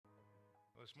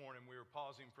This morning we were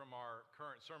pausing from our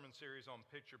current sermon series on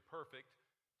Picture Perfect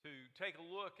to take a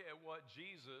look at what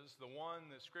Jesus, the one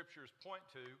that scriptures point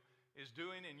to, is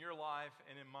doing in your life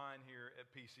and in mine here at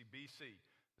PCBC.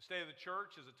 The State of the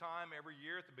Church is a time every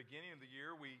year at the beginning of the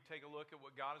year we take a look at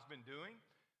what God has been doing,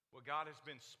 what God has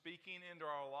been speaking into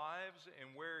our lives,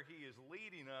 and where He is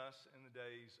leading us in the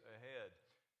days ahead.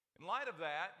 In light of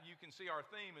that, you can see our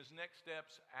theme is Next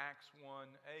Steps, Acts 1:8.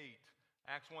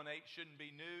 Acts 1:8 shouldn't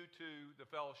be new to the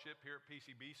fellowship here at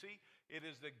PCBC. It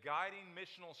is the guiding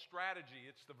missional strategy.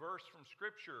 It's the verse from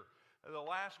Scripture, the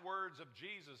last words of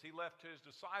Jesus He left to His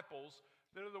disciples.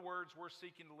 That are the words we're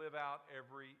seeking to live out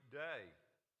every day.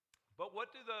 But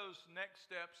what do those next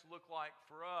steps look like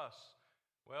for us?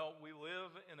 Well, we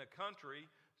live in a country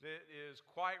that is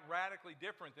quite radically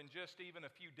different than just even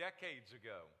a few decades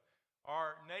ago.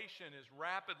 Our nation is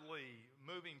rapidly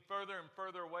moving further and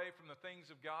further away from the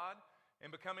things of God and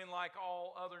becoming like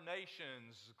all other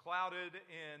nations, clouded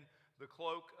in the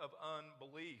cloak of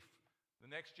unbelief. The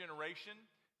next generation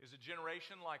is a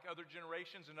generation like other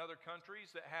generations in other countries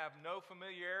that have no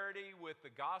familiarity with the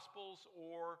Gospels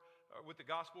or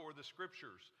the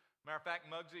Scriptures. Matter of fact,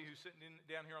 Muggsy, who's sitting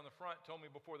down here on the front, told me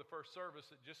before the first service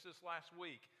that just this last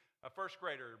week, a first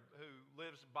grader who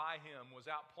lives by him was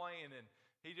out playing, and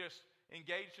he just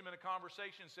engaged him in a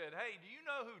conversation and said, "Hey, do you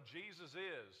know who Jesus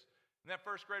is?" And that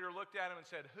first grader looked at him and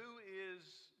said, "Who is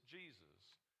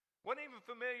Jesus?" Wasn't even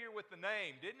familiar with the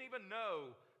name, didn't even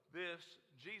know this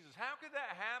Jesus. How could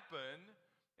that happen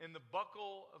in the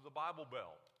buckle of the Bible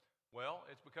Belt? Well,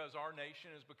 it's because our nation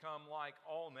has become like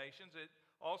all nations. It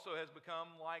also has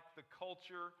become like the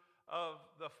culture of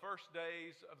the first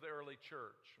days of the early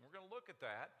church. And we're going to look at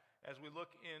that as we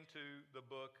look into the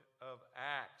book of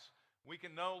Acts. We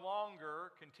can no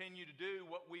longer continue to do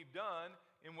what we've done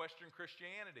in Western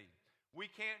Christianity. We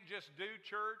can't just do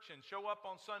church and show up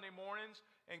on Sunday mornings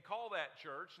and call that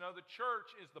church. No, the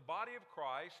church is the body of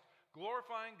Christ,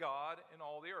 glorifying God in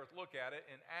all the earth. Look at it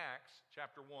in Acts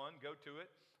chapter 1. Go to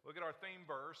it. Look at our theme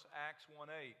verse, Acts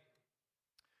 1:8.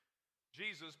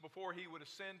 Jesus, before He would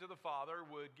ascend to the Father,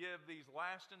 would give these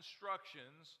last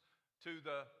instructions to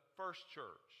the first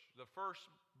church, the first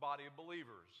body of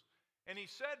believers. And He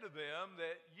said to them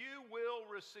that you will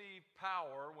receive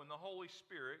power when the Holy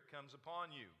Spirit comes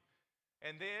upon you.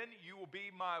 And then you will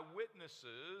be my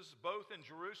witnesses, both in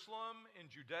Jerusalem, in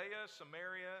Judea,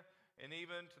 Samaria, and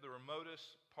even to the remotest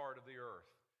part of the earth.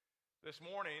 This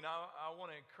morning, I want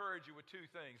to encourage you with two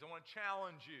things. I want to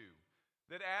challenge you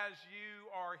that as you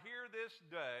are here this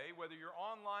day, whether you're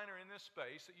online or in this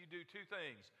space, that you do two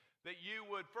things. That you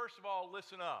would, first of all,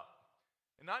 listen up.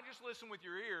 And not just listen with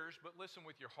your ears, but listen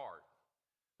with your heart.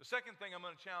 The second thing I'm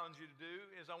going to challenge you to do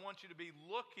is I want you to be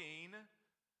looking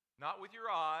not with your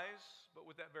eyes, but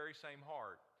with that very same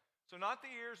heart. So not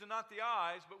the ears and not the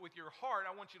eyes, but with your heart,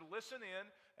 I want you to listen in,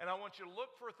 and I want you to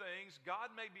look for things God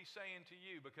may be saying to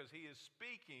you, because He is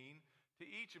speaking to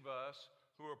each of us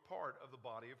who are part of the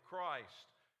body of Christ.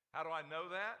 How do I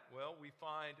know that? Well, we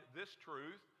find this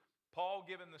truth. Paul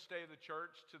giving the state of the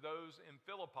church to those in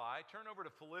Philippi. Turn over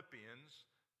to Philippians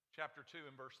chapter 2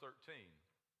 and verse 13.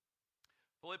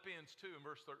 Philippians 2 and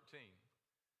verse 13.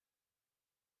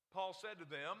 Paul said to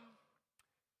them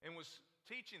and was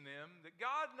teaching them that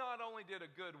God not only did a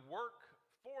good work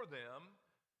for them,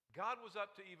 God was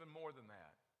up to even more than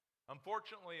that.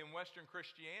 Unfortunately, in Western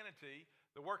Christianity,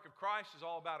 the work of Christ is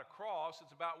all about a cross.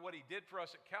 It's about what He did for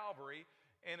us at Calvary,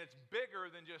 and it's bigger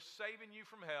than just saving you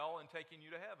from hell and taking you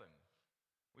to heaven.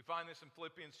 We find this in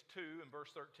Philippians 2 and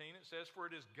verse 13. It says, "For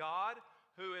it is God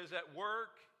who is at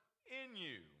work in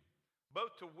you,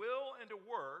 both to will and to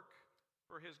work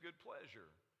for His good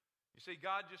pleasure." You see,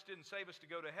 God just didn't save us to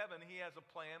go to heaven. He has a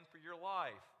plan for your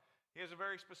life. He has a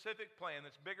very specific plan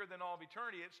that's bigger than all of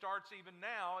eternity. It starts even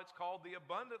now. It's called the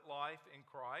abundant life in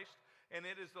Christ, and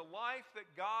it is the life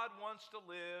that God wants to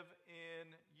live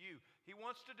in you. He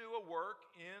wants to do a work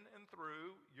in and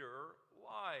through your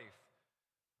life.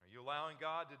 Are you allowing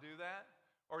God to do that?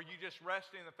 Or are you just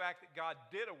resting in the fact that God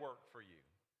did a work for you?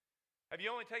 Have you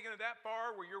only taken it that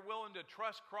far where you're willing to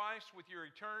trust Christ with your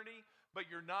eternity, but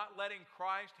you're not letting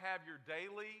Christ have your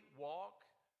daily walk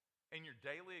and your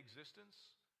daily existence?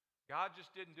 God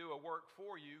just didn't do a work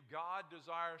for you. God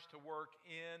desires to work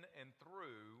in and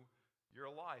through your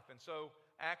life. And so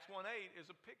Acts 1:8 is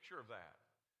a picture of that.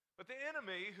 But the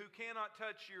enemy, who cannot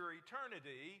touch your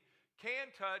eternity,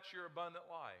 can touch your abundant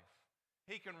life.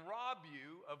 He can rob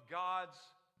you of God's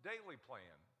daily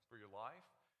plan for your life.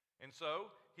 And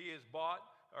so He has bought,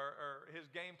 or His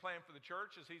game plan for the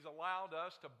church is He's allowed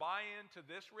us to buy into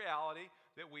this reality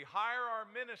that we hire our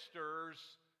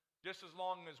ministers just as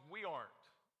long as we aren't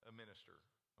a minister.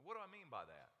 And what do I mean by by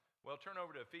that? Well, turn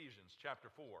over to Ephesians chapter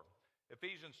 4.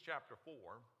 Ephesians chapter 4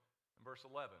 and verse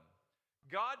 11.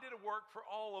 God did a work for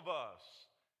all of us.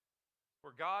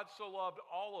 For God so loved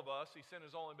all of us, he sent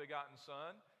his only begotten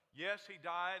Son. Yes, he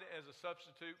died as a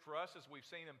substitute for us, as we've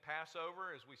seen in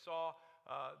Passover, as we saw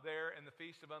there in the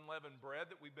Feast of Unleavened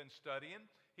Bread that we've been studying.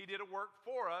 He did a work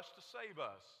for us to save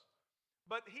us.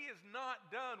 But he is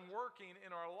not done working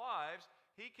in our lives.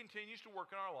 He continues to work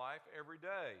in our life every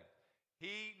day.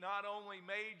 He not only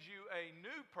made you a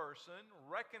new person,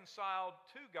 reconciled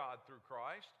to God through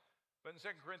Christ, but in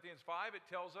 2 Corinthians 5 it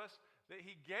tells us that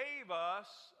he gave us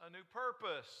a new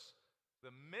purpose,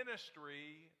 the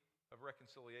ministry of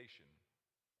reconciliation.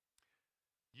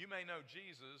 You may know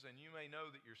Jesus and you may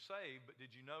know that you're saved, but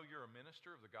did you know you're a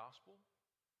minister of the gospel?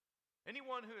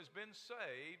 Anyone who has been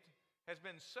saved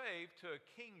to a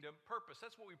kingdom purpose.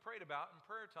 That's what we prayed about in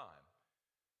prayer time.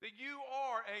 That you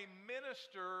are a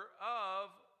minister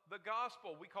of the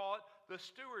gospel. We call it the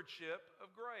stewardship of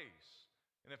grace.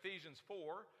 In Ephesians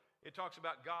 4, it talks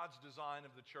about God's design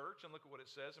of the church. And look at what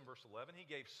it says in verse 11. He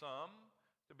gave some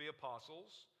to be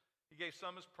apostles. He gave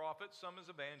some as prophets, some as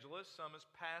evangelists, some as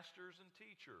pastors and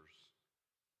teachers.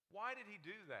 Why did he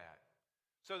do that?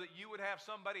 So that you would have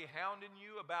somebody hounding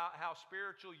you about how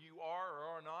spiritual you are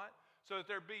or are not? So that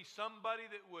there'd be somebody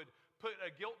that would put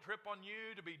a guilt trip on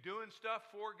you to be doing stuff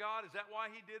for God? Is that why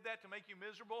he did that, to make you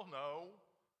miserable? No.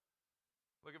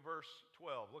 Look at verse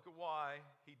 12. Look at why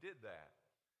he did that.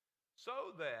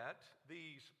 So that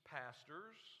these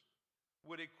pastors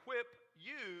would equip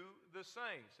you, the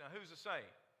saints. Now, who's a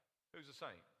saint? Who's a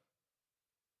saint?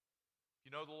 If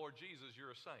you know the Lord Jesus,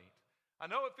 you're a saint. I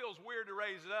know it feels weird to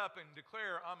raise it up and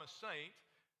declare I'm a saint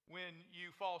when you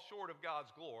fall short of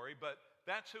God's glory, but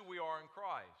that's who we are in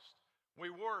Christ. We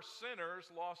were sinners,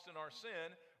 lost in our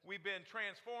sin. We've been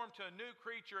transformed to a new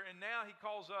creature, and now he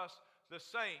calls us the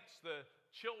saints, the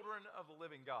children of the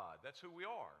living God. That's who we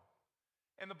are.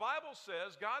 And the Bible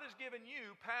says God has given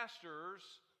you pastors,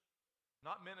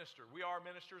 not ministers. We are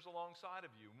ministers alongside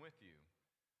of you and with you.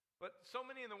 But so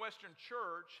many in the Western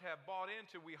church have bought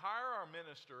into, we hire our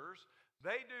ministers,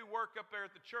 they do work up there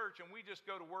at the church, and we just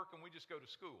go to work and we just go to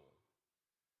school.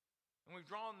 And we've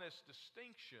drawn this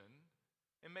distinction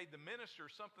and made the minister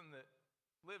something that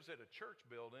lives at a church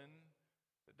building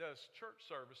that does church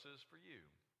services for you.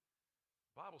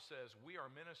 The Bible says we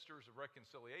are ministers of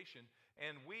reconciliation,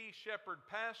 and we shepherd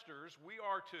pastors, we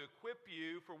are to equip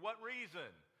you for what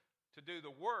reason? To do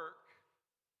the work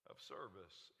of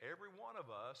service. Every one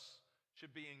of us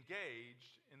should be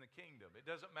engaged in the kingdom. It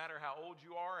doesn't matter how old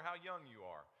you are or how young you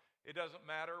are. It doesn't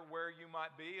matter where you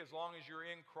might be. As long as you're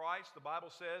in Christ, the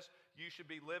Bible says you should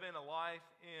be living a life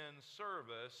in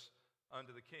service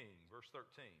unto the King. Verse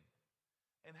 13.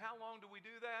 And how long do we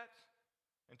do that?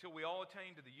 Until we all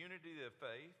attain to the unity of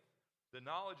faith, the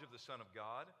knowledge of the Son of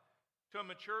God, to a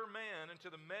mature man, and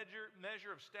to the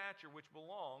measure of stature which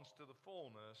belongs to the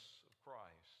fullness of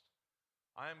Christ.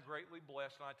 I am greatly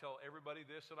blessed, and I tell everybody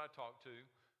this that I talk to.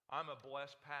 I'm a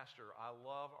blessed pastor. I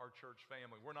love our church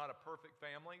family. We're not a perfect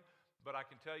family, but I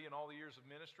can tell you in all the years of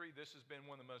ministry, this has been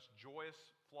one of the most joyous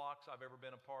flocks I've ever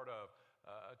been a part of,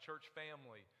 a church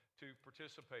family to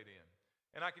participate in.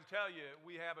 And I can tell you,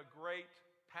 we have a great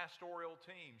pastoral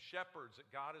team, shepherds that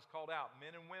God has called out,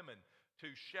 men and women, to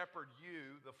shepherd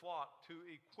you, the flock, to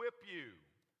equip you.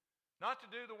 Not to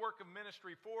do the work of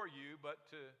ministry for you, but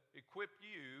to equip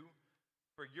you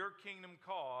for your kingdom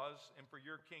cause and for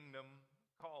your kingdom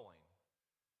calling.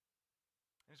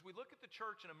 As we look at the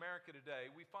church in America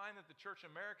today, we find that the church in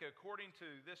America, according to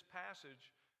this passage,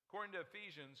 according to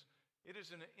Ephesians, it is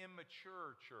an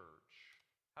immature church.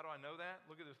 How do I know that?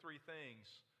 Look at the three things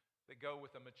that go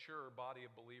with a mature body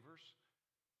of believers.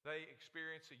 They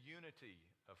experience a unity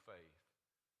of faith.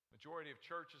 Majority of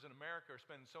churches in America are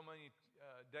spending so many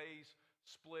days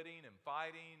splitting and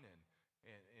fighting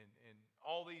and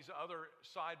all these other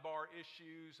sidebar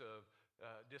issues of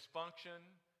dysfunction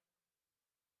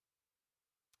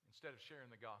instead of sharing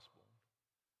the gospel.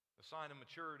 The sign of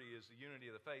maturity is the unity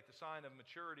of the faith. The sign of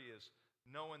maturity is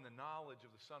knowing the knowledge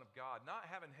of the Son of God, not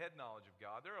having head knowledge of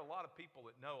God. There are a lot of people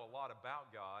that know a lot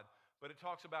about God, but it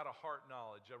talks about a heart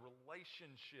knowledge, a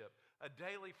relationship, a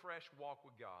daily fresh walk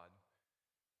with God.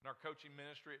 In our coaching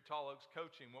ministry at Tall Oaks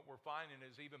Coaching, what we're finding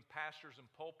is even pastors and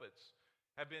pulpits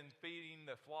have been feeding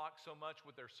the flock so much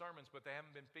with their sermons, but they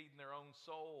haven't been feeding their own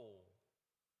soul.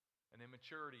 An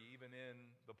immaturity even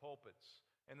in the pulpits.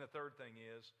 And the third thing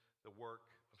is the work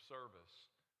of service.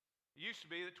 It used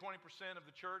to be that 20% of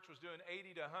the church was doing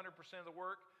 80 to 100% of the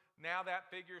work. Now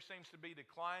that figure seems to be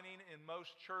declining in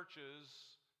most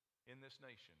churches in this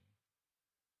nation.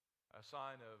 A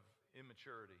sign of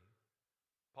immaturity.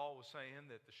 Paul was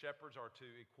saying that the shepherds are to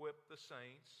equip the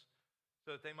saints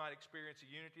so that they might experience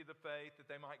the unity of the faith, that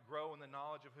they might grow in the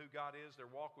knowledge of who God is, their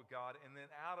walk with God, and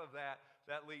then out of that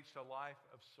leads to a life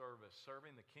of service,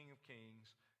 serving the King of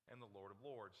Kings and the Lord of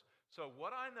Lords. So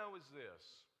what I know is this: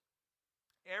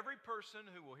 every person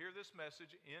who will hear this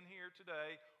message in here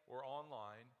today or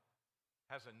online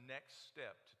has a next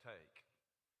step to take.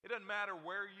 It doesn't matter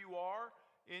where you are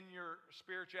in your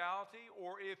spirituality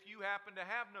or if you happen to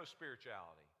have no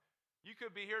spirituality. You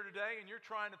could be here today and you're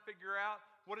trying to figure out,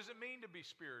 what does it mean to be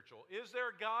spiritual? Is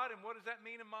there a God, and what does that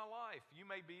mean in my life? You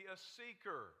may be a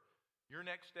seeker. Your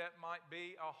next step might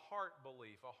be a heart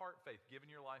belief, a heart faith, giving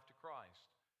your life to Christ.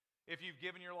 If you've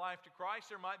given your life to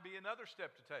Christ, there might be another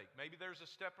step to take. Maybe there's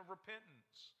a step of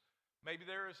repentance. Maybe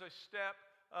there is a step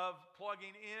of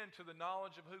plugging into the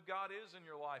knowledge of who God is in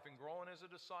your life and growing as a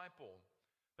disciple.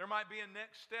 There might be a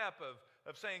next step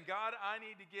of saying, God, I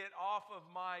need to get off of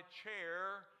my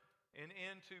chair and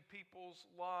into people's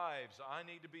lives. I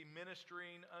need to be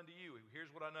ministering unto you.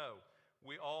 Here's what I know: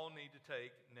 we all need to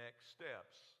take next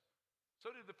steps.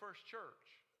 So did the first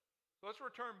church. So let's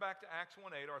return back to Acts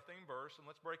 1:8, our theme verse, and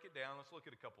let's break it down. Let's look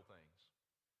at a couple things.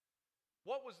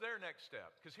 What was their next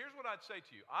step? Because here's what I'd say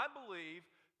to you. I believe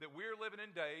that we're living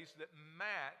in days that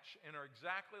match and are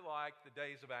exactly like the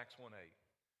days of Acts 1:8.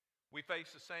 We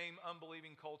face the same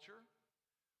unbelieving culture.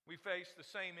 We face the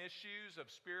same issues of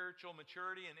spiritual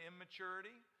maturity and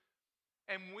immaturity.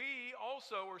 And we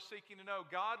also are seeking to know,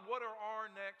 God, what are our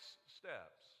next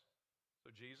steps? So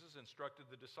Jesus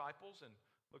instructed the disciples, and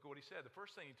look at what he said. The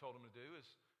first thing he told them to do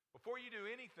is, before you do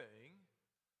anything,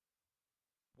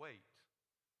 wait.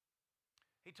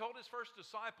 He told his first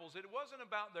disciples that it wasn't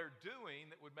about their doing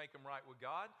that would make them right with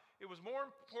God. It was more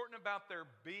important about their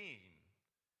being.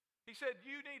 He said,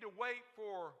 you need to wait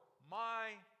for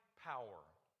my power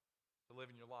to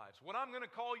live in your lives. What I'm going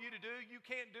to call you to do, you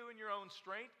can't do in your own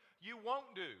strength. You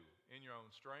won't do in your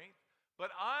own strength.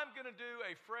 But I'm going to do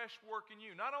a fresh work in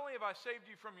you. Not only have I saved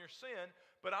you from your sin,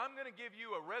 but I'm going to give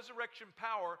you a resurrection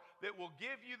power that will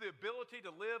give you the ability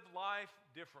to live life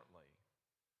differently.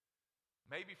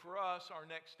 Maybe for us, our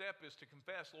next step is to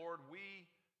confess, Lord, we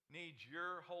need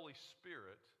your Holy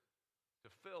Spirit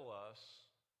to fill us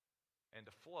and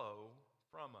to flow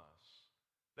from us.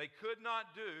 They could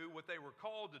not do what they were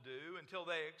called to do until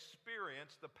they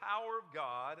experienced the power of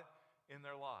God in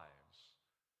their lives.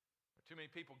 Too many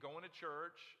people going to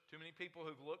church, too many people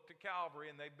who've looked to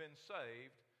Calvary and they've been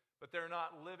saved, but they're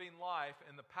not living life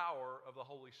in the power of the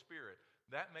Holy Spirit.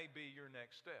 That may be your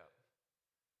next step.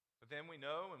 But then we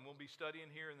know, and we'll be studying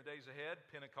here in the days ahead,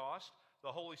 Pentecost,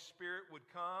 the Holy Spirit would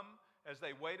come as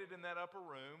they waited in that upper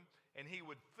room, and he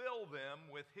would fill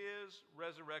them with his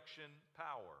resurrection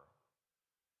power.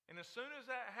 And as soon as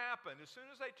that happened, as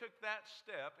soon as they took that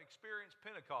step, experienced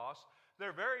Pentecost,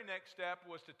 their very next step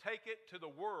was to take it to the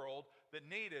world that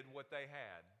needed what they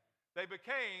had. They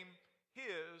became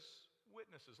his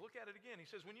witnesses. Look at it again. He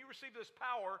says, when you receive this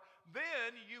power,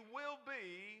 then you will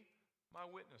be my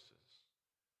witnesses.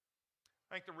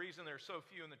 I think the reason there are so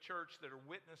few in the church that are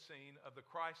witnessing of the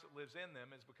Christ that lives in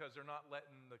them is because they're not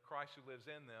letting the Christ who lives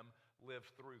in them live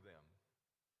through them.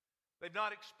 They've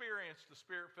not experienced the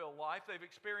Spirit-filled life. They've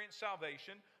experienced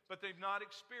salvation, but they've not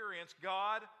experienced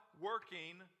God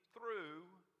working through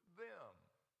them.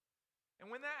 And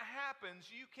when that happens,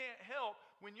 you can't help,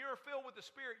 when you're filled with the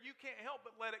Spirit, you can't help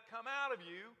but let it come out of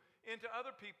you into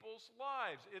other people's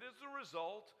lives. It is the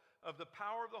result of the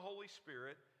power of the Holy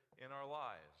Spirit in our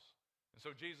lives. And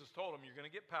so Jesus told them, you're going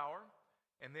to get power,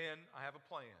 and then I have a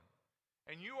plan.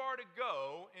 And you are to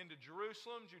go into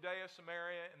Jerusalem, Judea,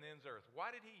 Samaria, and the ends of the earth. Why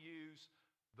did he use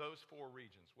those four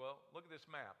regions? Well, look at this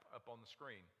map up on the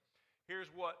screen.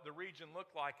 Here's what the region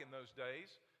looked like in those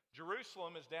days.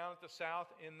 Jerusalem is down at the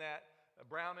south in that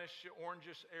brownish,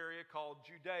 orangish area called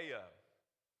Judea.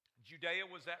 Judea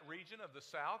was that region of the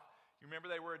south. You remember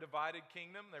they were a divided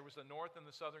kingdom. There was the north and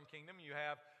the southern kingdom. You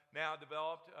have now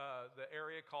developed the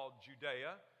area called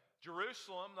Judea.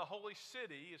 Jerusalem, the holy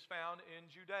city, is found in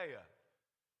Judea.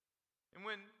 And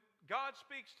when God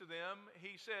speaks to them,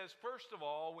 he says, first of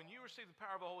all, when you receive the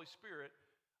power of the Holy Spirit,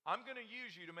 I'm going to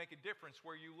use you to make a difference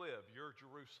where you live. You're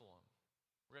Jerusalem.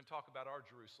 We're going to talk about our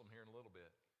Jerusalem here in a little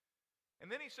bit. And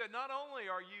then he said, not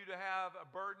only are you to have a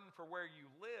burden for where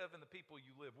you live and the people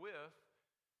you live with,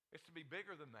 it's to be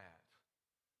bigger than that.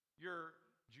 Your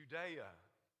Judea,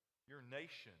 your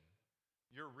nation,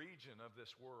 your region of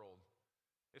this world.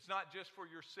 It's not just for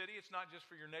your city. It's not just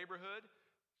for your neighborhood.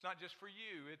 It's not just for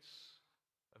you. It's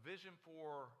a vision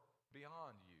for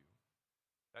beyond you.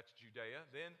 That's Judea.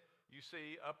 Then you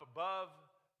see up above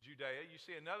Judea, you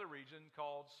see another region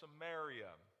called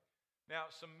Samaria. Now,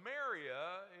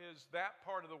 Samaria is that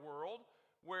part of the world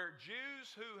where Jews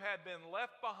who had been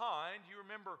left behind, you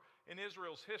remember in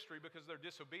Israel's history, because of their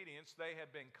disobedience, they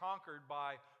had been conquered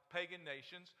by pagan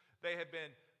nations. They had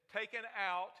been taken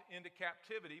out into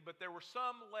captivity, but there were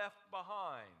some left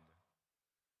behind.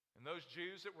 And those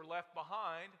Jews that were left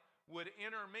behind would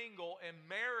intermingle and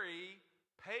marry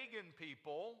pagan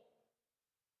people.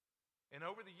 And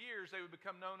over the years, they would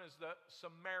become known as the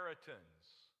Samaritans.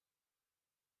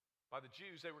 By the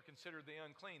Jews, they were considered the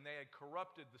unclean. They had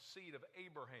corrupted the seed of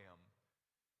Abraham.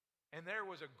 And there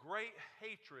was a great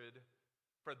hatred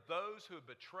for those who had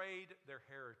betrayed their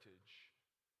heritage.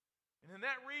 And in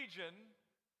that region,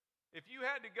 if you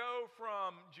had to go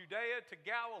from Judea to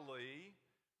Galilee,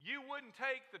 you wouldn't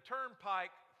take the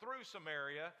turnpike through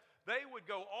Samaria. They would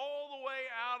go all the way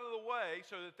out of the way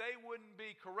so that they wouldn't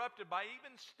be corrupted by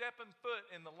even stepping foot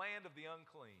in the land of the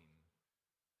unclean.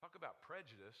 Talk about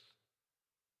prejudice.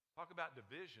 Talk about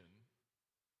division.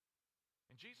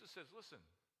 And Jesus says, listen,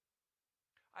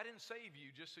 I didn't save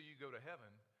you just so you go to heaven.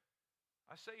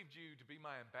 I saved you to be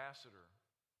my ambassador.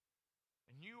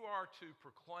 And you are to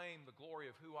proclaim the glory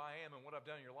of who I am and what I've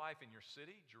done in your life, in your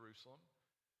city, Jerusalem,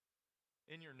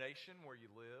 in your nation where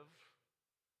you live,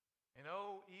 and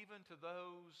even to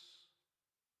those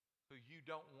who you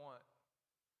don't want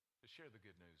to share the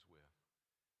good news with,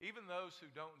 even those who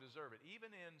don't deserve it,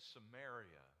 even in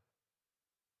Samaria.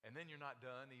 And then you're not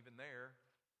done even there.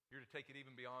 You're to take it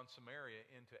even beyond Samaria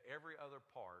into every other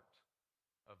part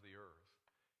of the earth.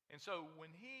 And so when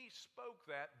he spoke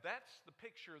that, that's the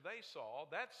picture they saw.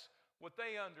 That's what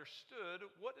they understood.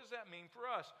 What does that mean for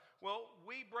us? Well,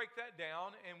 we break that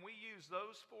down and we use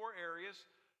those 4 areas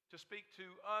to speak to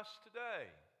us today.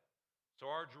 So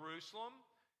our Jerusalem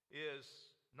is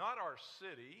not our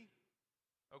city,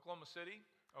 Oklahoma City,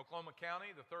 Oklahoma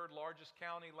County, the 3rd largest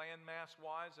county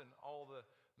landmass-wise in all the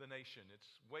nation.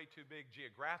 It's way too big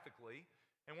geographically,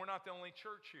 and we're not the only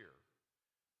church here.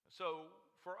 So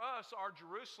for us, our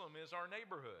Jerusalem is our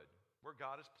neighborhood where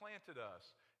God has planted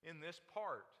us in this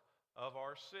part of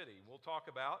our city. We'll talk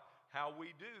about how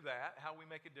we do that, how we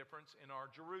make a difference in our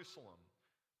Jerusalem.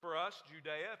 For us,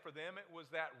 Judea, for them it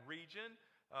was that region.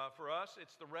 For us,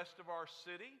 it's the rest of our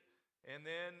city. And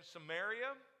then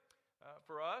Samaria,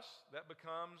 for us, that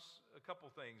becomes a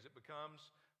couple things. It becomes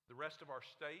the rest of our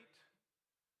state,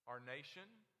 our nation,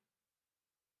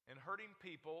 and hurting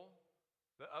people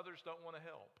that others don't want to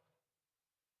help.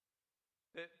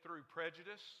 That through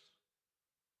prejudice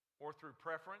or through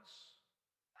preference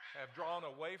have drawn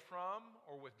away from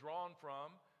or withdrawn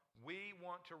from, we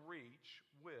want to reach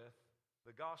with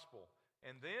the gospel.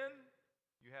 And then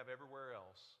you have everywhere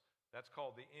else. That's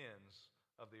called the ends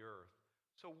of the earth.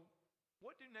 So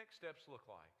what do next steps look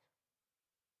like?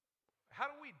 How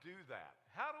do we do that?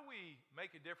 How do we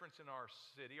make a difference in our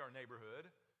city, our neighborhood?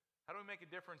 How do we make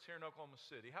a difference here in Oklahoma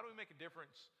City? How do we make a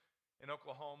difference in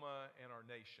Oklahoma and our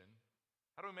nation?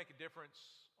 How do we make a difference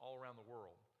all around the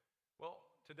world? Well,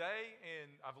 today,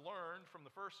 and I've learned from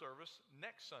the first service,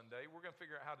 next Sunday, we're going to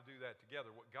figure out how to do that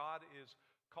together, what God is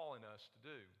calling us to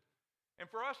do.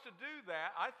 And for us to do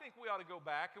that, I think we ought to go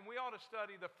back and we ought to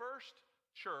study the first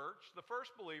church, the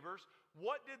first believers.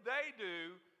 What did they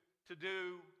do to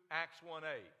do Acts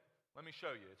 1:8? Let me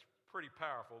show you. It's pretty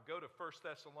powerful. Go to 1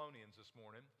 Thessalonians this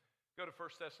morning. Go to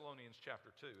 1 Thessalonians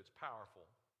chapter 2. It's powerful.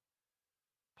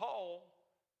 Paul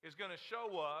is going to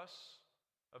show us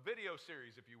a video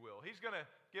series, if you will. He's going to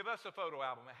give us a photo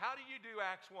album. How do you do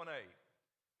Acts 1:8?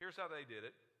 Here's how they did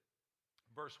it.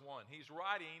 Verse 1. He's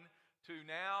writing to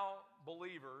now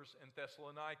believers in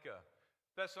Thessalonica.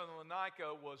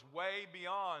 Thessalonica was way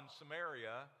beyond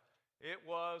Samaria. It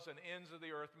was an ends of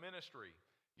the earth ministry.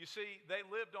 You see, they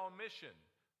lived on mission.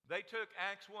 They took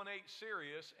Acts 1:8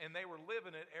 serious, and they were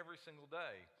living it every single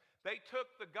day. They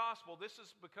took the gospel. This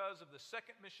is because of the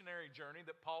second missionary journey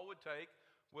that Paul would take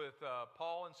with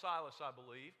Paul and Silas, I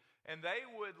believe. And they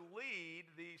would lead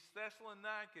these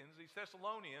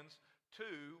Thessalonians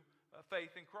to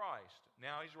faith in Christ.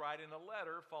 Now he's writing a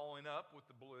letter following up with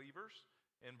the believers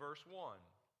in verse 1.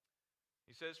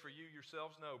 He says, "For you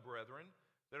yourselves know, brethren,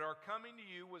 that our coming to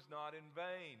you was not in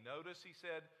vain." Notice he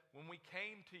said, when we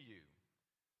came to you.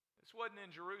 This wasn't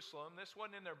in Jerusalem. This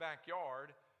wasn't in their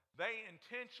backyard. They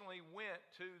intentionally went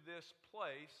to this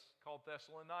place called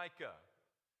Thessalonica.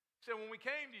 He said, when we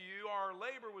came to you, our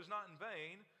labor was not in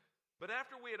vain, but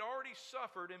after we had already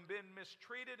suffered and been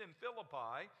mistreated in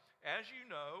Philippi, as you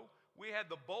know, we had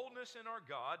the boldness in our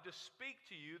God to speak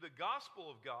to you the gospel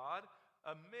of God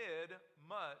amid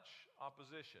much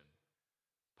opposition.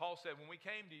 Paul said, when we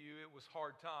came to you, it was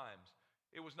hard times.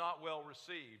 It was not well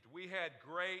received. We had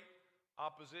great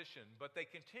opposition, but they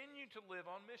continued to live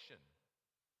on mission.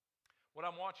 What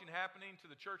I'm watching happening to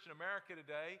the church in America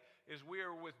today is we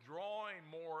are withdrawing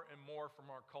more and more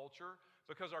from our culture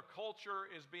because our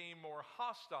culture is being more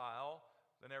hostile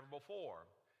than ever before.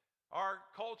 Our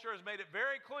culture has made it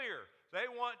very clear they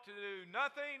want to do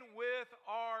nothing with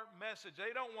our message.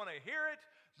 They don't want to hear it.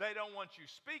 They don't want you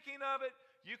speaking of it.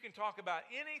 You can talk about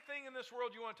anything in this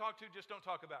world you want to talk to, just don't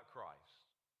talk about Christ.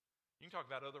 You can talk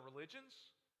about other religions.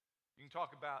 You can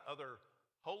talk about other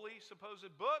holy supposed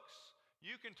books.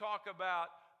 You can talk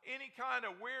about any kind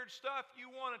of weird stuff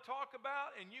you want to talk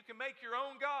about, and you can make your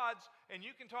own gods, and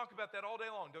you can talk about that all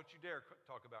day long. Don't you dare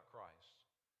talk about Christ.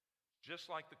 Just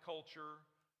like the culture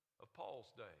of Paul's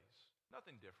days.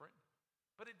 Nothing different.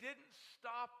 But it didn't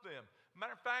stop them.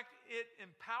 Matter of fact, it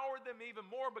empowered them even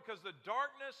more because the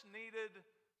darkness needed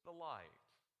the light.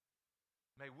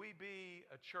 May we be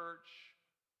a church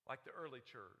like the early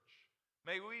church.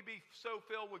 May we be so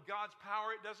filled with God's power,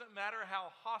 it doesn't matter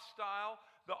how hostile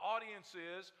the audience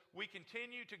is, we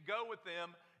continue to go with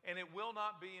them, and it will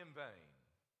not be in vain.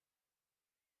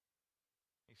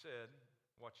 He said,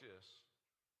 watch this,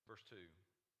 verse 2.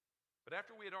 But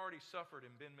after we had already suffered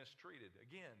and been mistreated,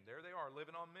 again, there they are,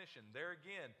 living on mission. There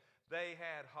again, they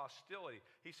had hostility.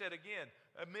 He said again,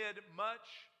 amid much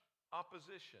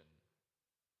opposition,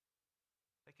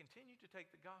 they continued to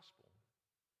take the gospel.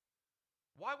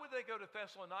 Why would they go to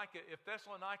Thessalonica if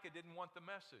Thessalonica didn't want the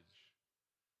message?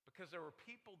 Because there were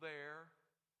people there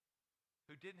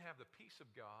who didn't have the peace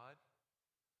of God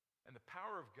and the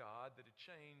power of God that had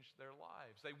changed their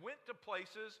lives. They went to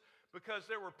places because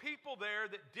there were people there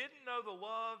that didn't know the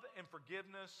love and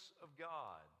forgiveness of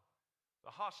God.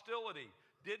 The hostility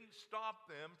didn't stop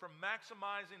them from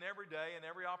maximizing every day and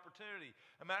every opportunity.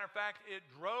 As a matter of fact, it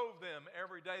drove them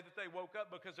every day that they woke up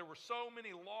because there were so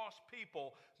many lost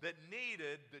people that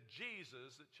needed the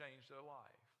Jesus that changed their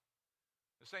life.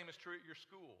 The same is true at your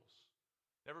schools.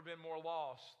 Never been more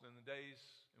lost than the days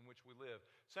in which we live.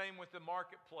 Same with the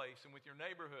marketplace and with your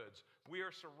neighborhoods. We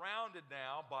are surrounded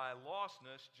now by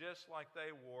lostness just like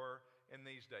they were in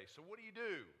these days. So what do you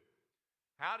do?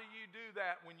 How do you do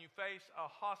that when you face a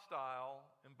hostile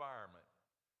environment?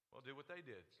 Well, do what they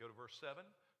did. Go to verse 7.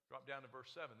 Drop down to verse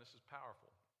 7. This is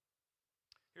powerful.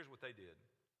 Here's what they did.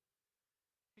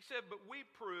 He said, but we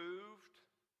proved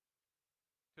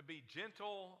to be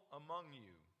gentle among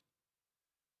you.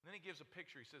 And then he gives a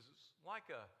picture. He says it's like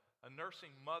a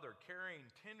nursing mother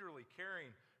tenderly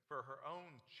caring for her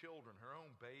own children, her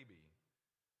own baby.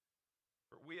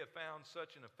 For we have found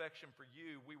such an affection for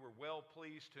you, we were well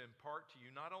pleased to impart to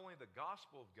you not only the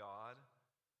gospel of God,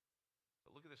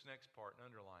 but look at this next part and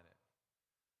underline it.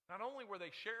 Not only were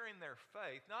they sharing their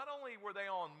faith, not only were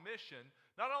they on mission,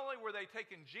 not only were they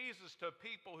taking Jesus to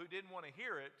people who didn't want to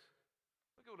hear it,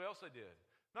 look at what else they did.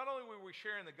 Not only were we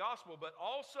sharing the gospel, but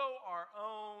also our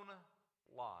own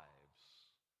lives.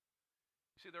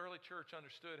 You see, the early church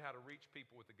understood how to reach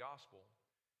people with the gospel.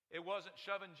 It wasn't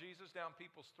shoving Jesus down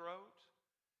people's throats.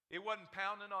 It wasn't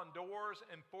pounding on doors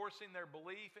and forcing their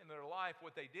belief in their life.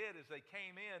 What they did is they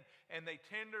came in and they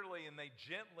tenderly and they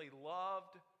gently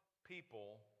loved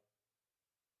people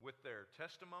with their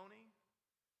testimony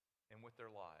and with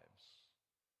their lives.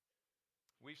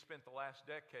 We've spent the last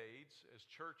decades as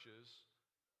churches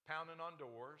pounding on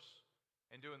doors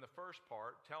and doing the first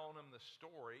part, telling them the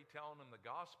story, telling them the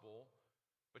gospel.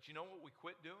 But you know what we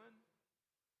quit doing?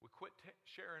 We quit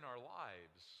sharing our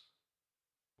lives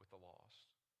with the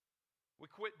lost. We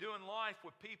quit doing life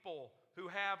with people who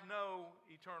have no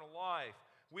eternal life.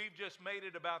 We've just made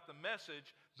it about the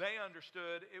message. They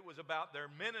understood it was about their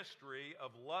ministry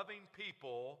of loving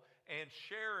people and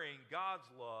sharing God's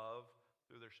love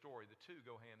through their story. The two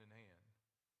go hand in hand.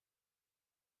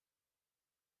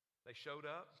 They showed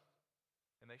up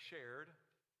and they shared,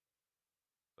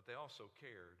 but they also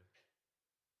cared.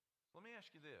 Let me ask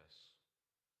you this.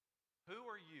 Who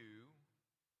are you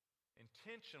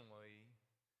intentionally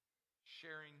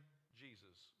sharing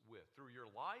Jesus with through your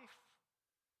life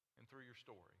and through your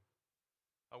story?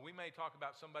 We may talk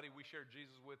about somebody we shared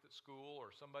Jesus with at school or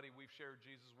somebody we've shared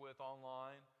Jesus with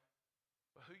online,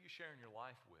 but who are you sharing your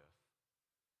life with?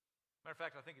 Matter of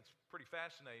fact, I think it's pretty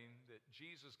fascinating that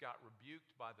Jesus got rebuked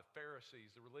by the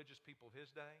Pharisees, the religious people of his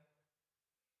day,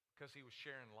 because he was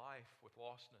sharing life with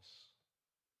lostness.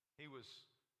 He was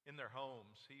in their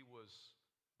homes. He was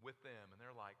with them, and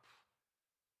they're like,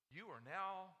 you are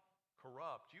now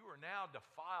corrupt. You are now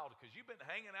defiled because you've been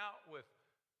hanging out with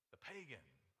the pagan.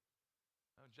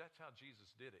 No, that's how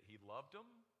Jesus did it. He loved them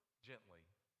gently.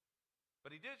 But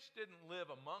he just didn't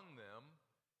live among them.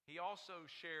 He also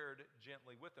shared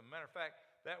gently with them. Matter of fact,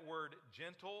 that word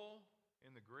gentle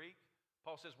in the Greek,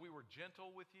 Paul says, we were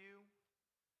gentle with you.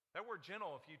 That word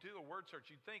gentle, if you do a word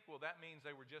search, you'd think, well, that means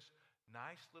they were just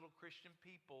nice little Christian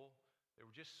people. They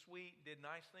were just sweet, did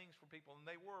nice things for people, and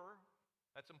they were.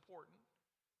 That's important.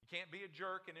 You can't be a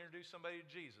jerk and introduce somebody to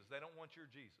Jesus. They don't want your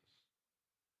Jesus.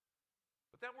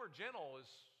 But that word gentle is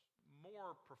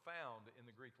more profound in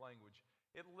the Greek language.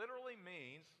 It literally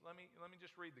means, let me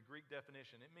just read the Greek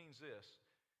definition. It means this.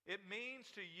 It means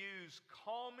to use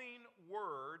calming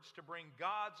words to bring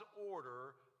God's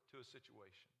order to a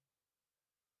situation.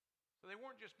 So they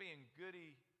weren't just being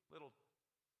goody little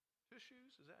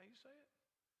tushoes, is that how you say it?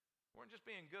 They weren't just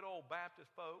being good old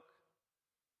Baptist folk.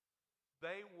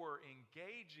 They were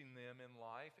engaging them in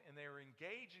life, and they were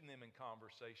engaging them in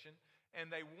conversation, and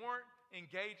they weren't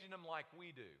engaging them like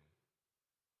we do.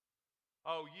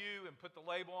 Oh, you, and put the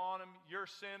label on them, you're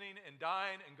sinning and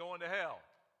dying and going to hell.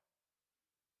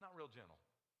 Not real gentle.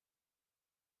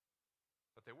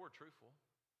 But they were truthful.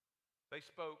 They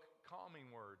spoke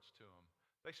calming words to them.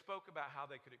 They spoke about how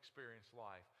they could experience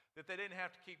life, that they didn't have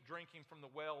to keep drinking from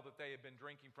the well that they had been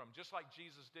drinking from, just like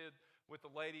Jesus did with the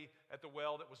lady at the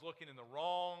well that was looking in the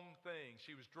wrong thing.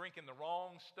 She was drinking the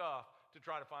wrong stuff to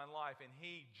try to find life, and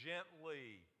he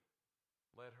gently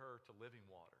led her to living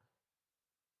water.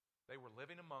 They were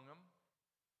living among them,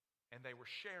 and they were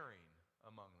sharing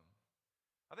among them.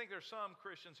 I think there's some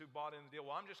Christians who bought in the deal,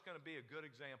 well, I'm just going to be a good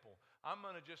example. I'm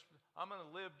going to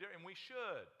live, and we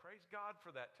should. Praise God for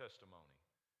that testimony.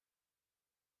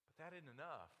 But that isn't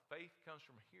enough. Faith comes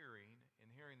from hearing and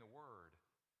hearing the Word.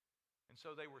 And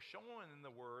so they were showing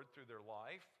the Word through their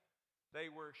life.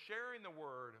 They were sharing the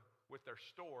Word with their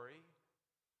story.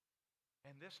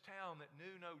 And this town that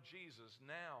knew no Jesus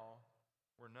now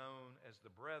were known as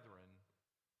the Brethren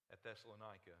at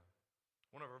Thessalonica.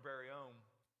 One of our very own,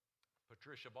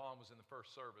 Patricia Bond, was in the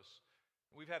first service.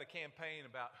 We've had a campaign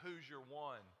about Who's Your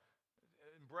One,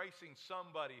 embracing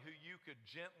somebody who you could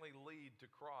gently lead to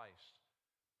Christ.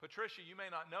 Patricia, you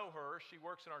may not know her. She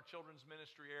works in our children's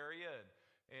ministry area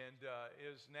and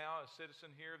is now a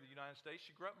citizen here of the United States.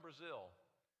 She grew up in Brazil.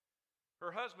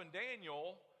 Her husband,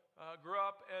 Daniel, grew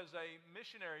up as a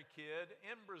missionary kid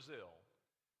in Brazil.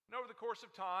 And over the course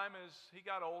of time, as he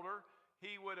got older,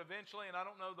 he would eventually, and I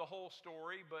don't know the whole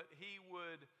story, but he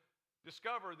would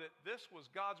discover that this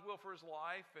was God's will for his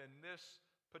life, and this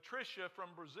Patricia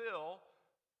from Brazil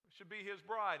should be his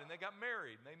bride. And they got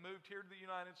married, and they moved here to the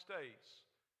United States.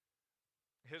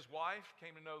 His wife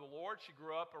came to know the Lord. She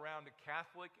grew up around a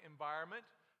Catholic environment,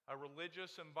 a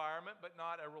religious environment, but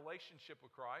not a relationship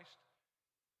with Christ.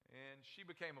 And she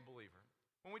became a believer.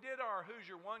 When we did our Who's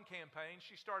Your One campaign,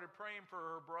 she started praying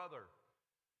for her brother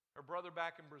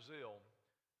back in Brazil.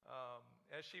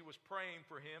 As she was praying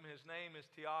for him, his name is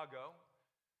Tiago,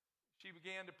 she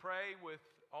began to pray with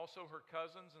also her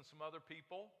cousins and some other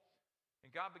people. And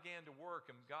God began to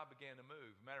work and God began to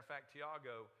move. Matter of fact,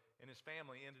 Tiago and his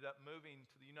family ended up moving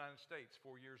to the United States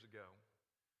 4 years ago.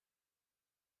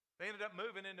 They ended up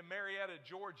moving into Marietta,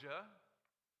 Georgia.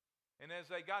 And as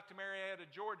they got to Marietta,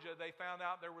 Georgia, they found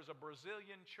out there was a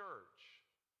Brazilian church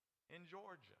in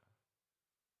Georgia.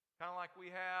 Kind of like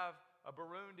we have a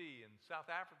Burundi and South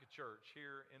Africa church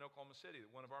here in Oklahoma City that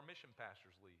one of our mission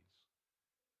pastors leads.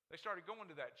 They started going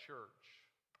to that church.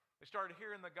 They started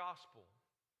hearing the gospel.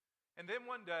 And then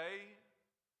one day,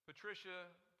 Patricia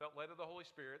felt led of the Holy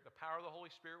Spirit. The power of the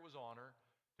Holy Spirit was on her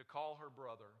to call her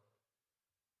brother.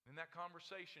 In that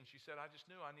conversation, she said, I just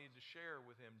knew I needed to share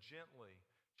with him gently.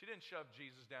 She didn't shove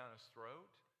Jesus down his throat.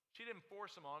 She didn't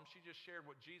force him on him. She just shared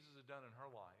what Jesus had done in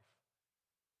her life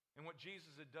and what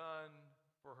Jesus had done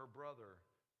for her brother,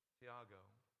 Tiago.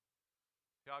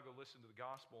 Tiago listened to the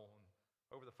gospel, and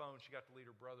over the phone, she got to lead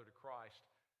her brother to Christ.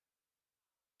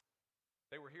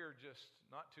 They were here just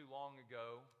not too long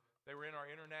ago. They were in our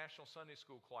international Sunday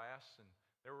school class, and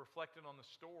they were reflecting on the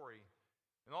story.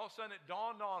 And all of a sudden, it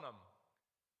dawned on them.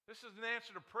 This is an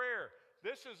answer to prayer.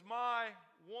 This is my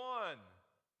one.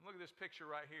 And look at this picture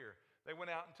right here. They went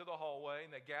out into the hallway,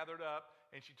 and they gathered up,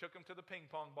 and she took them to the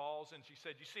ping pong balls, and she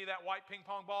said, you see that white ping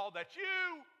pong ball? That's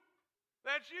you.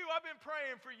 That's you. I've been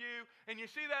praying for you. And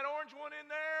you see that orange one in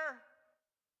there?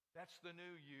 That's the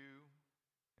new you.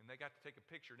 And they got to take a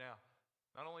picture. Now,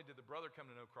 not only did the brother come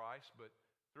to know Christ, but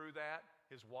through that,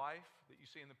 his wife that you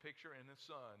see in the picture and his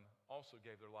son also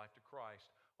gave their life to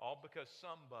Christ, all because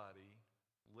somebody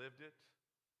lived it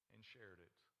and shared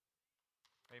it.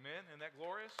 Amen? Isn't that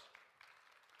glorious?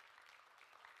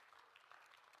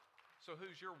 So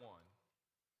who's your one?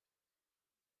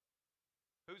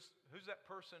 Who's that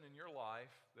person in your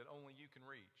life that only you can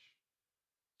reach?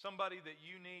 Somebody that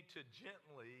you need to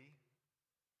gently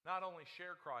not only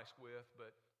share Christ with,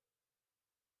 but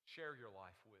share your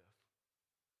life with.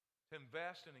 to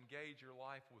invest and engage your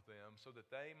life with them so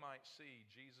that they might see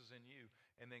Jesus in you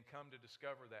and then come to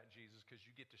discover that Jesus because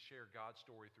you get to share God's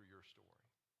story through your story.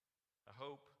 I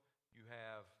hope you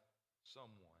have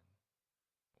someone.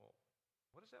 Well,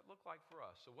 what does that look like for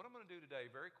us? So what I'm going to do today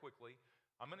very quickly,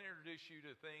 I'm going to introduce you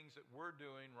to things that we're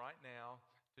doing right now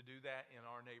to do that in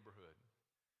our neighborhood.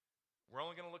 We're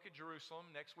only going to look at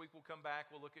Jerusalem. Next week we'll come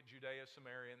back. We'll look at Judea,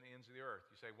 Samaria, and the ends of the earth.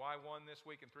 You say, why 1 this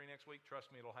week and 3 next week?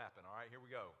 Trust me, it'll happen. All right, here we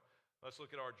go. Let's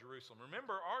look at our Jerusalem.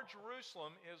 Remember, our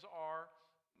Jerusalem is our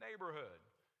neighborhood.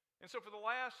 And so for the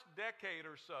last decade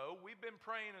or so, we've been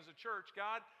praying as a church,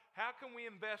 God, how can we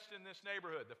invest in this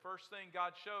neighborhood? The first thing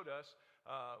God showed us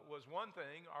was one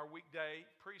thing, our weekday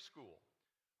preschool.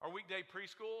 Our weekday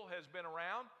preschool has been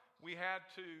around. We had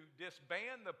to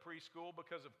disband the preschool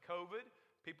because of COVID.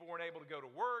 People weren't able to go to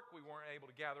work. We weren't able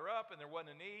to gather up, and there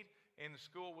wasn't a need, and the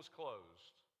school was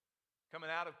closed. Coming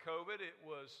out of COVID, it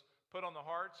was put on the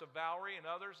hearts of Valerie and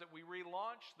others that we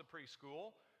relaunch the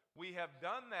preschool. We have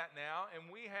done that now, and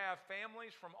we have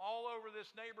families from all over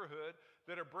this neighborhood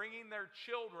that are bringing their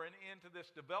children into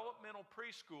this developmental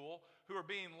preschool who are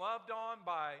being loved on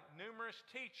by numerous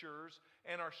teachers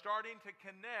and are starting to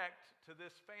connect to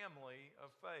this family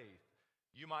of faith.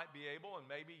 You might be able, and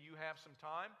maybe you have some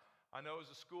time. I know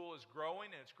as the school is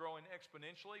growing, and it's growing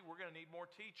exponentially, we're going to need more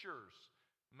teachers.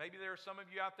 Maybe there are some of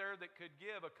you out there that could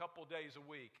give a couple days a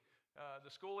week.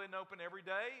 The school isn't open every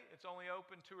day. It's only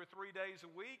open 2 or 3 days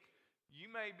a week.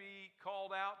 You may be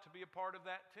called out to be a part of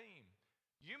that team.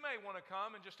 You may want to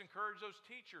come and just encourage those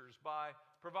teachers by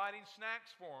providing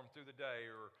snacks for them through the day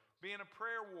or being a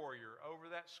prayer warrior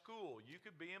over that school. You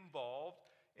could be involved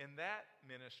in that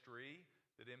ministry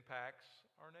that impacts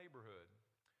our neighborhood.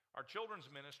 Our children's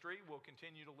ministry will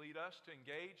continue to lead us to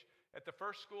engage at the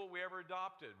first school we ever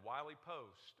adopted, Wiley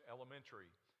Post Elementary.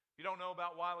 If you don't know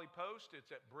about Wiley Post,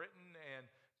 it's at Britton and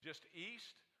just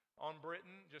east on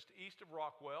Britton, just east of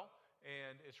Rockwell,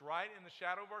 and it's right in the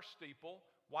shadow of our steeple.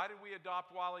 Why did we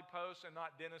adopt Wiley Post and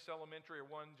not Dennis Elementary or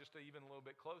one just even a little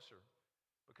bit closer?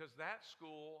 Because that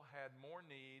school had more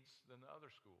needs than the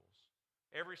other schools.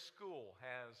 Every school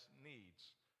has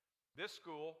needs. This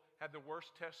school had the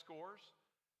worst test scores,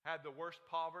 had the worst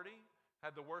poverty,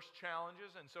 had the worst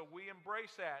challenges, and so we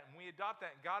embrace that and we adopt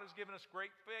that. And God has given us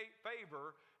great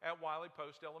favor at Wiley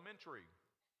Post Elementary.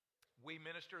 We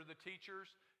minister to the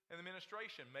teachers and the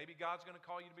administration. Maybe God's going to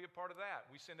call you to be a part of that.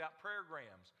 We send out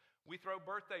prayergrams. We throw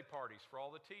birthday parties for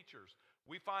all the teachers.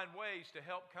 We find ways to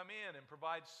help come in and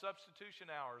provide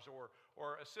substitution hours or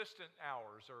assistant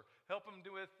hours or help them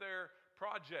with their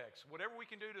projects. Whatever we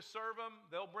can do to serve them,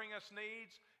 they'll bring us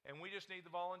needs, and we just need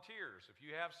the volunteers. If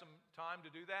you have some time to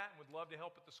do that and would love to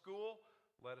help at the school,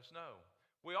 let us know.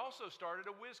 We also started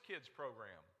a Whiz Kids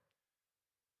program.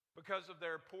 Because of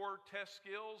their poor test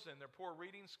skills and their poor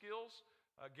reading skills,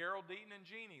 Gerald Deaton and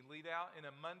Jeannie lead out in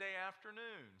a Monday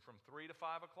afternoon from 3 to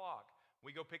 5 o'clock.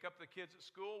 We go pick up the kids at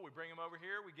school. We bring them over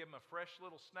here. We give them a fresh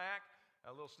little snack, a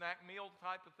little snack meal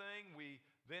type of thing. We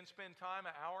then spend time,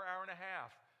 an hour, hour and a half,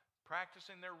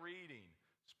 practicing their reading,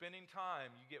 spending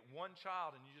time. You get one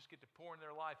child and you just get to pour in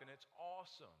their life, and it's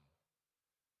awesome.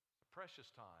 It's a precious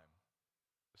time.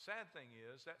 The sad thing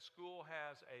is that school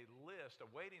has a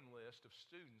waiting list of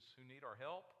students who need our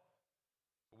help,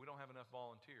 but we don't have enough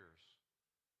volunteers.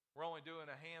 We're only doing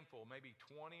a handful, maybe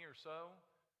 20 or so,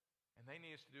 and they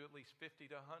need us to do at least 50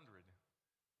 to 100.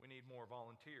 We need more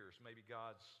volunteers. Maybe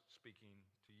God's speaking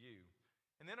to you.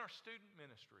 And then our student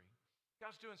ministry.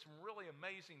 God's doing some really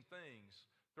amazing things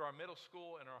through our middle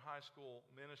school and our high school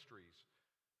ministries.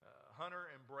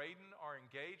 Hunter and Braden are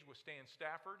engaged with Stan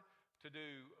Stafford to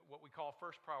do what we call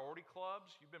first priority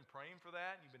clubs. You've been praying for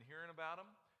that. You've been hearing about them.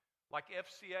 Like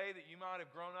FCA that you might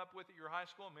have grown up with at your high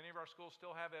school. Many of our schools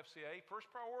still have FCA.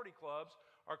 First priority clubs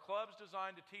are clubs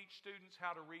designed to teach students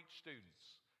how to reach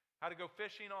students, how to go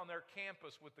fishing on their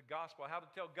campus with the gospel, how to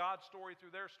tell God's story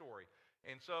through their story.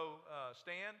 And so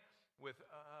Stan, with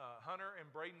Hunter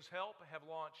and Braden's help, have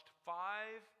launched 5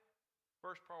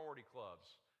 first priority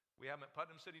clubs. We have them at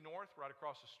Putnam City North, right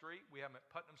across the street. We have them at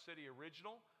Putnam City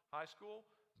Original High School,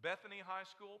 Bethany High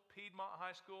School, Piedmont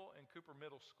High School, and Cooper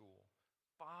Middle School.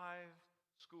 5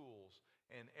 schools,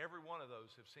 and every one of those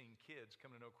have seen kids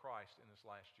come to know Christ in this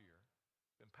last year.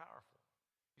 It's been powerful.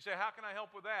 You say, how can I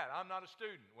help with that? I'm not a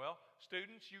student. Well,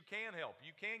 students, you can help.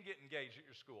 You can get engaged at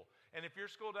your school. And if your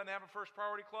school doesn't have a first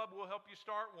priority club, we'll help you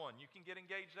start one. You can get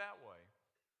engaged that way.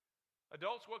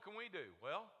 Adults, what can we do?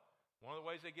 Well, one of the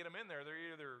ways they get them in there, they're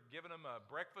either giving them a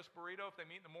breakfast burrito if they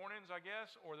meet in the mornings, I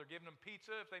guess, or they're giving them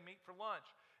pizza if they meet for lunch.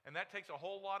 And that takes a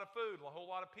whole lot of food, a whole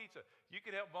lot of pizza. You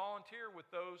could help volunteer with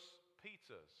those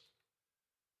pizzas.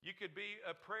 You could be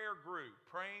a prayer group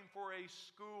praying for a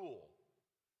school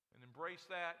and embrace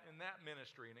that in that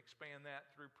ministry and expand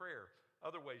that through prayer.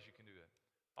 Other ways you can do it.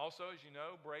 Also, as you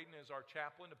know, Braden is our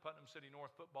chaplain to Putnam City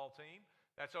North football team.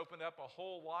 That's opened up a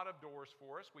whole lot of doors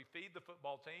for us. We feed the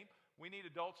football team. We need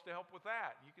adults to help with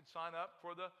that. You can sign up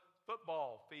for the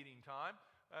football feeding time.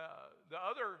 The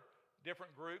other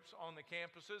different groups on the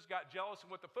campuses got jealous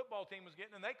of what the football team was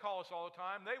getting, and they call us all the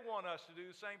time. They want us to do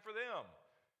the same for them.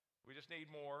 We just need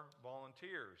more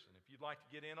volunteers. And if you'd like to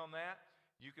get in on that,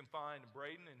 you can find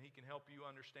Braden, and he can help you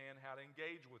understand how to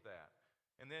engage with that.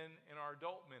 And then in our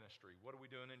adult ministry, what are we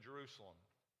doing in Jerusalem?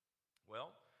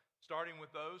 Well, starting with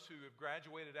those who have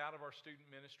graduated out of our student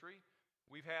ministry,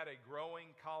 we've had a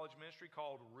growing college ministry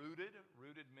called Rooted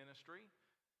Ministry.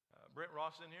 Brent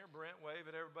Ross in here. Brent, wave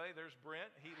at everybody. There's Brent.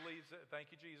 He leads it.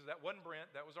 Thank you, Jesus. That wasn't Brent.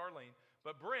 That was Arlene.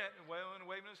 But Brent,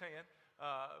 waving his hand,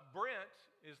 Brent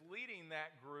is leading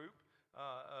that group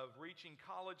of reaching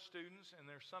college students, and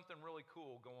there's something really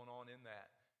cool going on in that.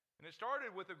 And it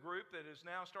started with a group that is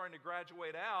now starting to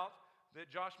graduate out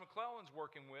that Josh McClellan's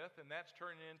working with, and that's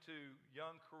turning into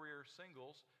young career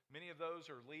singles. Many of those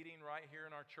are leading right here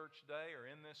in our church today or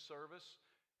in this service,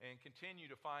 and continue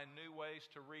to find new ways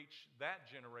to reach that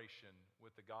generation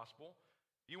with the gospel.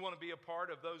 If you want to be a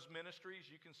part of those ministries,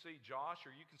 you can see Josh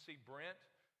or you can see Brent.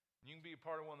 And you can be a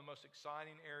part of one of the most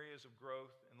exciting areas of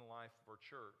growth in the life of our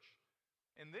church.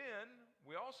 And then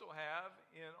we also have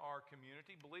in our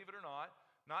community, believe it or not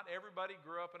everybody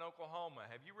grew up in Oklahoma.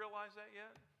 Have you realized that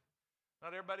yet?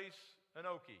 Not everybody's an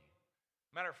Okie.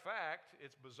 Matter of fact,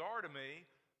 it's bizarre to me,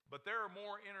 but there are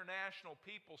more international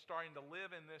people starting to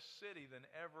live in this city than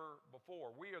ever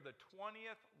before. We are the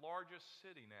 20th largest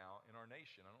city now in our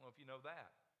nation. I don't know if you know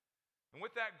that. And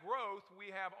with that growth,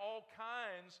 we have all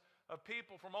kinds of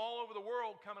people from all over the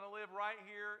world coming to live right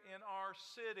here in our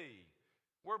city.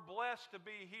 We're blessed to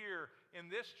be here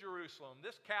in this Jerusalem,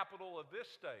 this capital of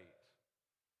this state.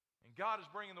 And God is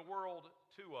bringing the world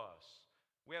to us.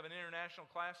 We have an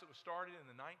international class that was started in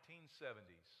the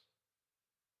 1970s.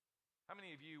 How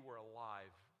many of you were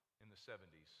alive in the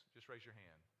 70s? Just raise your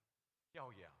hand.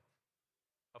 Oh, yeah.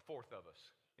 A fourth of us.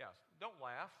 Yes. Don't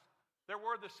laugh. There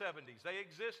were the 70s. They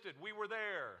existed. We were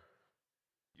there.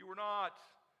 You were not.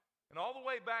 And all the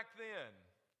way back then,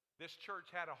 this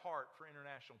church had a heart for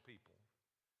international people.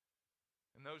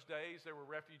 In those days, there were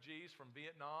refugees from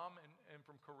Vietnam and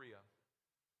from Korea.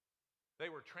 They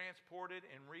were transported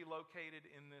and relocated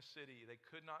in this city. They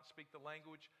could not speak the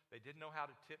language. They didn't know how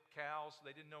to tip cows.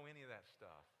 They didn't know any of that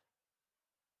stuff.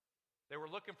 They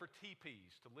were looking for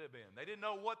teepees to live in. They didn't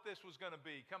know what this was going to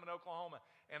be, coming to Oklahoma.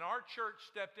 And our church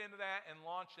stepped into that and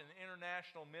launched an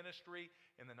international ministry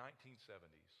in the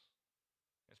 1970s.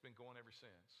 It's been going ever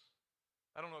since.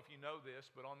 I don't know if you know this,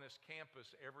 but on this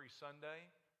campus every Sunday,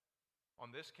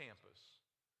 on this campus,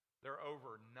 there are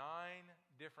over 9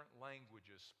 different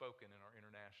languages spoken in our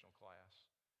international class.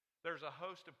 There's a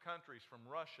host of countries from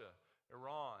Russia,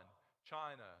 Iran,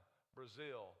 China,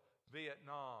 Brazil,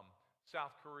 Vietnam,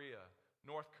 South Korea,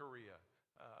 North Korea.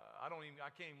 I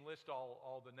can't even list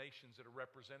all the nations that are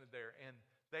represented there. And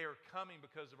they are coming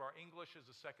because of our English as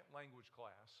a second language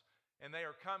class. And they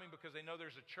are coming because they know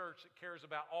there's a church that cares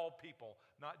about all people,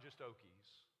 not just Okies.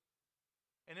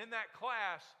 And in that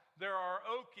class, there are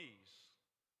Okies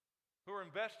who are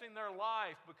investing their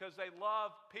life because they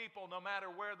love people no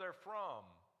matter where they're from.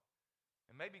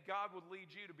 And maybe God would lead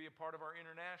you to be a part of our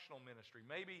international ministry.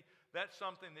 Maybe that's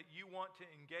something that you want to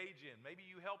engage in. Maybe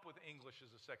you help with English as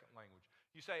a second language.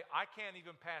 You say, I can't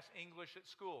even pass English at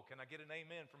school. Can I get an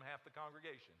amen from half the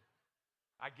congregation?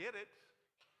 I get it.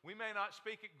 We may not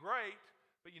speak it great,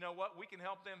 but you know what? We can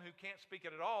help them who can't speak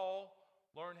it at all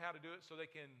learn how to do it so they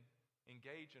can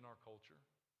engage in our culture.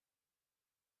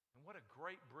 And what a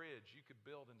great bridge you could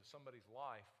build into somebody's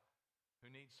life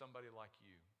who needs somebody like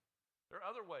you. There are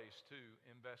other ways to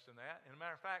invest in that. And as a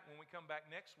matter of fact, when we come back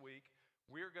next week,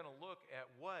 we're going to look at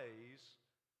ways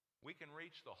we can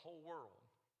reach the whole world.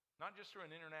 Not just through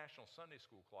an international Sunday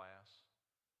school class,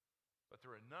 but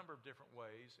through a number of different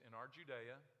ways in our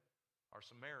Judea, our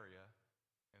Samaria,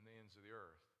 and the ends of the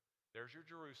earth. There's your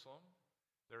Jerusalem.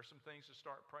 There are some things to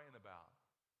start praying about.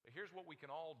 But here's what we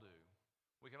can all do.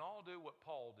 We can all do what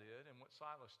Paul did and what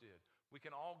Silas did. We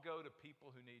can all go to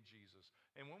people who need Jesus.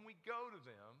 And when we go to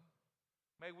them,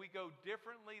 may we go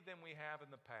differently than we have in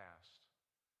the past.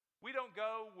 We don't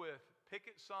go with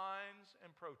picket signs and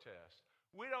protests.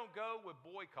 We don't go with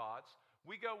boycotts.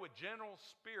 We go with general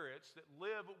spirits that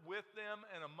live with them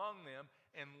and among them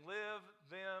and live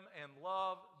them and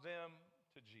love them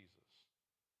to Jesus.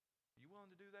 Are you willing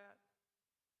to do that?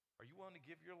 Are you willing to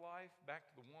give your life back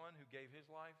to the one who gave his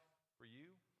life for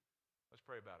you? Let's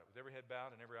pray about it. With every head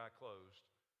bowed and every eye closed,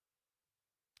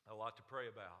 a lot to pray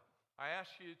about. I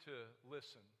ask you to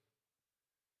listen,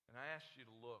 and I ask you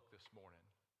to look this morning.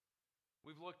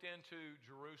 We've looked into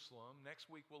Jerusalem. Next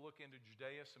week we'll look into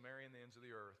Judea, Samaria, and the ends of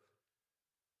the earth.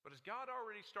 But is God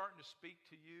already starting to speak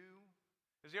to you?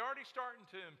 Is He already starting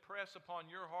to impress upon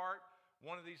your heart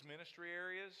one of these ministry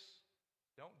areas?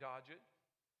 Don't dodge it.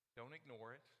 Don't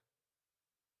ignore it.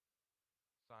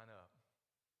 Sign up.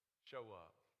 Show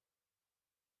up.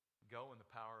 Go in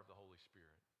the power of the Holy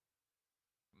Spirit.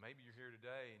 Maybe you're here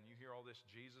today and you hear all this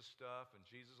Jesus stuff and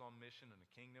Jesus on mission and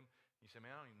the kingdom. You say,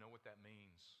 man, I don't even know what that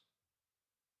means.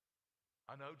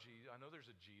 I know Jesus. I know there's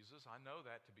a Jesus. I know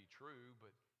that to be true,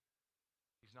 but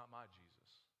He's not my Jesus.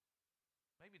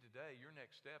 Maybe today your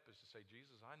next step is to say,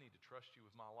 Jesus, I need to trust you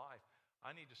with my life.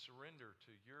 I need to surrender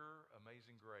to your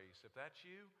amazing grace. If that's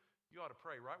you, you ought to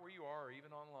pray right where you are or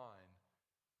even online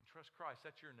and trust Christ.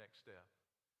 That's your next step.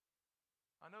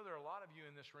 I know there are a lot of you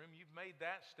in this room, you've made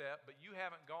that step, but you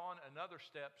haven't gone another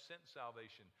step since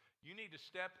salvation. You need to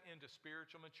step into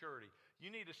spiritual maturity.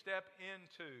 You need to step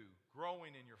into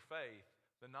growing in your faith,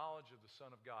 the knowledge of the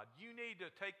Son of God. You need to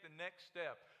take the next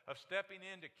step of stepping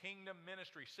into kingdom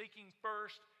ministry, seeking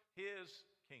first His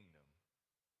kingdom.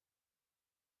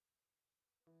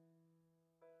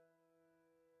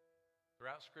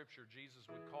 Throughout Scripture, Jesus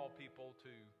would call people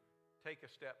to take a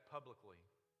step publicly.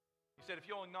 He said, if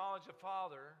you'll acknowledge the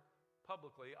Father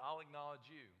publicly, I'll acknowledge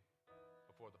you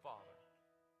before the Father.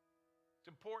 It's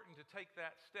important to take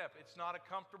that step. It's not a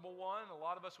comfortable one. A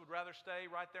lot of us would rather stay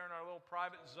right there in our little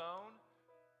private zone.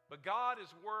 But God is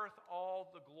worth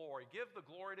all the glory. Give the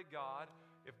glory to God.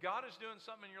 If God is doing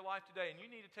something in your life today and you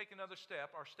need to take another step,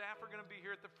 our staff are going to be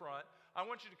here at the front. I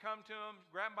want you to come to them,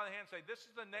 grab them by the hand and say, this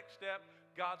is the next step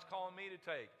God's calling me to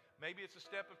take. Maybe it's a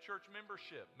step of church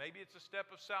membership. Maybe it's a step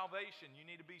of salvation. You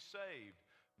need to be saved.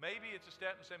 Maybe it's a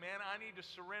step and say, man, I need to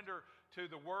surrender to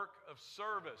the work of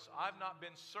service. I've not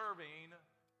been serving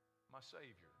my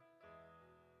Savior.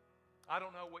 I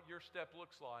don't know what your step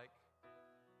looks like,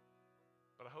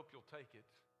 but I hope you'll take it.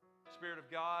 Spirit of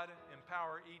God,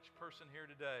 empower each person here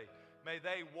today. May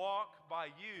they walk by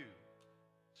you,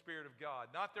 Spirit of God.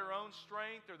 Not their own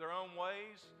strength or their own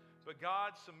ways, but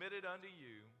God submitted unto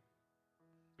you.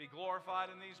 Be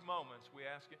glorified in these moments, we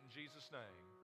ask it in Jesus' name.